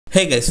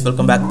Hey guys,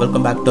 welcome back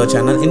to our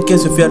channel. In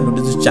case if you are new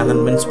to this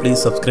channel means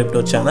please subscribe to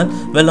our channel.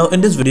 Well, now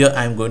in this video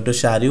I am going to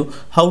share you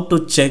how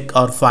to check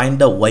or find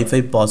the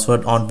Wi-Fi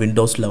password on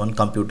Windows 11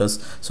 computers.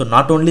 So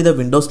not only the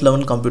Windows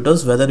 11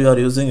 computers, whether you are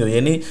using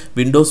any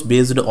Windows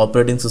based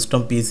operating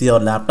system PC or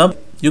laptop,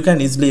 you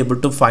can easily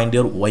able to find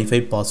your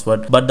Wi-Fi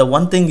password. But the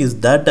one thing is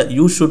that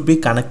you should be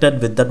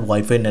connected with that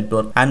Wi-Fi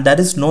network, and that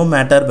is no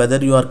matter whether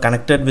you are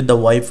connected with the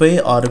Wi-Fi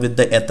or with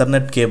the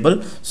Ethernet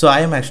cable. So I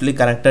am actually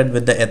connected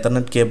with the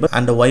Ethernet cable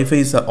and the Wi-Fi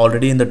is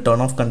already in the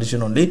turn off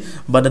condition only.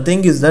 But the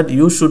thing is that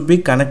you should be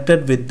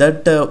connected with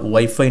that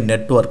Wi-Fi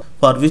network,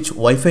 for which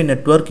Wi-Fi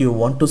network you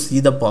want to see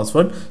the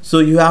password. So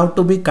you have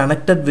to be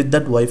connected with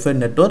that Wi-Fi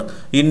network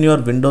in your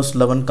Windows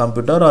 11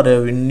 computer or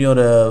in your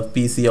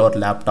PC or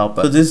laptop.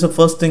 So this is the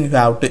first thing you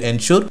have to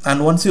ensure.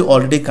 And once you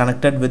already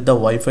connected with the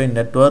Wi-Fi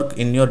network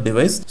in your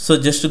device, so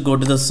just go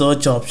to the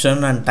search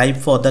option and type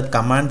for the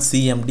command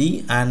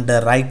cmd and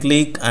right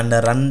click and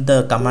run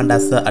the command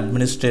as the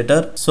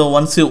administrator. So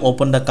once you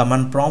open the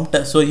command prompt,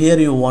 so here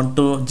you want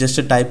to just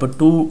type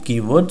two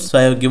keywords. So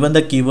I have given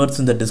the keywords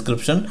in the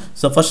description.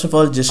 So first of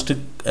all, just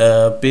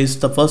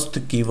paste the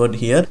first keyword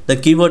here. The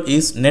keyword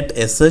is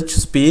netsh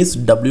space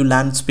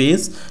wlan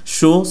space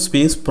show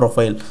space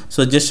profile.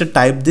 So just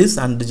type this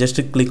and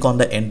just click on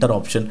the enter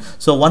option.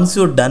 So once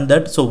you've done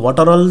that, so what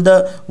are all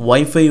the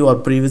Wi-Fi you are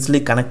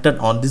previously connected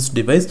on this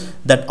device,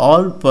 that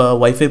all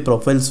Wi-Fi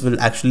profiles will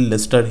actually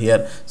listed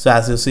here. So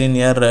as you seen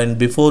here in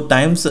before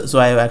times, so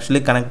I have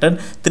actually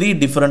connected 3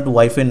 different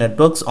Wi-Fi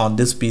networks on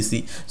this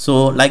PC.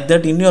 So like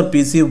that in your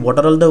PC, what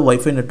are all the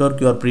Wi-Fi network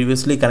you are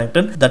previously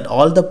connected, that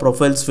all the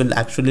profiles will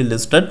actually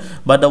listed.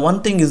 But the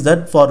one thing is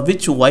that for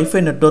which Wi-Fi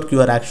network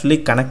you are actually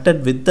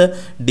connected with the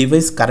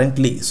device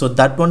currently, so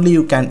that only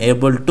you can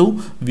able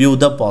to view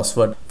the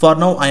password. For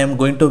now I am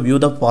going to view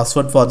the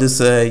password for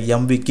this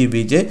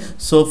mvickyvj.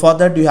 So for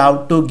that you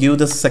have to give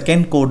the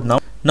second code now.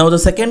 Now the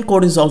second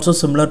code is also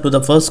similar to the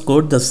first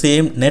code, the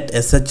same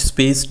netsh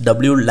space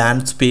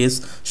wlan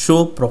space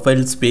show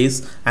profile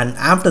space, and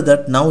after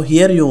that now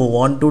here you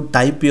want to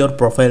type your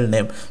profile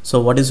name. So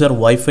what is your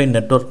Wi-Fi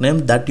network name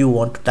that you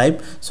want to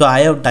type? So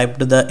I have typed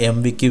the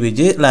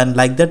mvickyvj, and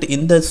like that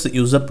in this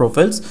user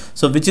profiles,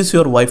 so which is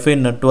your Wi-Fi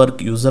network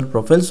user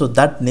profile, so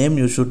that name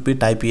you should be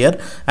type here,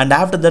 and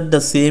after that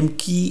the same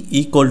key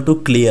equal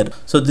to clear.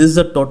 So this is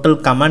the total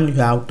command you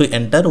have to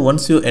enter.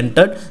 Once you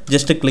entered,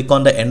 just click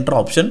on the enter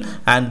option,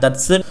 and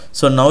that's it.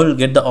 So now you'll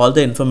get all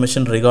the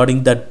information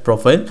regarding that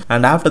profile,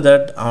 and after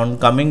that on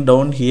coming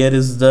down here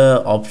is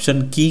the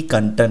option key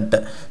content.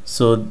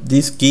 So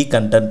this key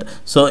content,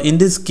 so in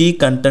this key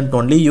content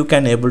only you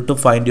can able to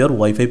find your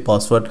Wi-Fi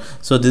password.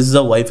 So this is the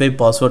Wi-Fi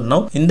password.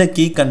 Now in the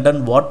key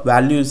content what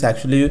value is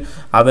actually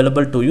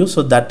available to you,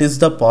 so that is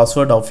the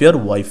password of your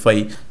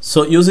Wi-Fi.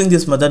 So using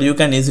this method you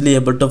can easily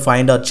able to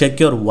find or check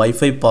your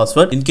Wi-Fi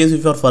password. In case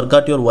if you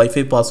forgot your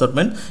Wi-Fi password,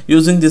 man,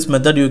 using this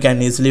method you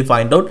can easily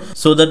find out,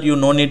 so that you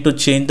no need to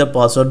change the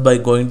password by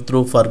going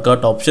through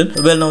forgot option.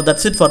 Well, now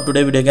that's it for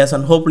today video guys,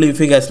 and hopefully if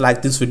you guys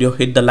like this video,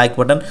 hit the like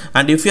button,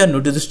 and if you are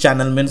new to this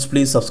channel means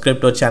please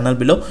subscribe to our channel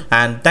below,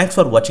 and thanks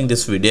for watching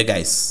this video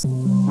guys.